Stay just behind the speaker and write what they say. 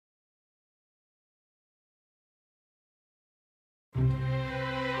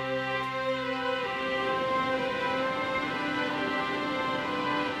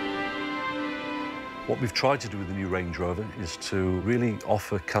What we've tried to do with the new Range Rover is to really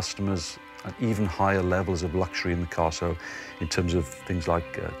offer customers even higher levels of luxury in the car. So in terms of things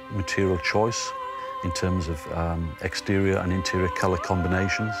like material choice, in terms of exterior and interior colour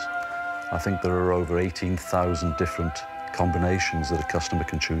combinations. I think there are over 18,000 different combinations that a customer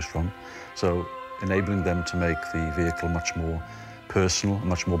can choose from. So enabling them to make the vehicle much more personal,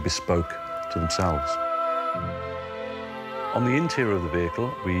 much more bespoke to themselves. On the interior of the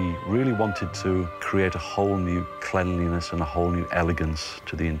vehicle, we really wanted to create a whole new cleanliness and a whole new elegance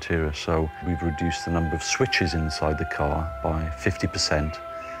to the interior. So we've reduced the number of switches inside the car by 50%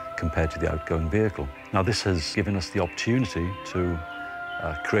 compared to the outgoing vehicle. Now, this has given us the opportunity to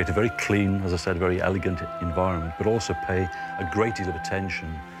create a very clean, as I said, very elegant environment, but also pay a great deal of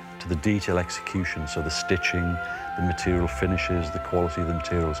attention to the detail execution. So the stitching, the material finishes, the quality of the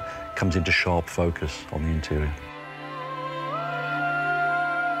materials comes into sharp focus on the interior.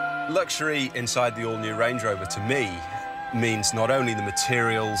 Luxury inside the all-new Range Rover, to me, means not only the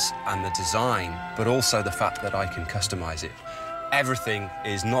materials and the design, but also the fact that I can customise it. Everything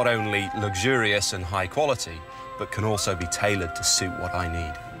is not only luxurious and high quality, but can also be tailored to suit what I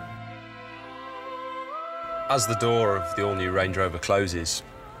need. As the door of the all-new Range Rover closes,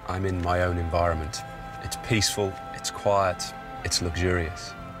 I'm in my own environment. It's peaceful, it's quiet, it's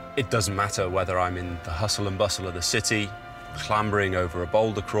luxurious. It doesn't matter whether I'm in the hustle and bustle of the city, clambering over a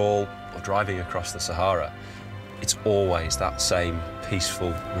boulder crawl, or driving across the Sahara. It's always that same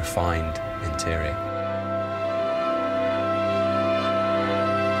peaceful, refined interior.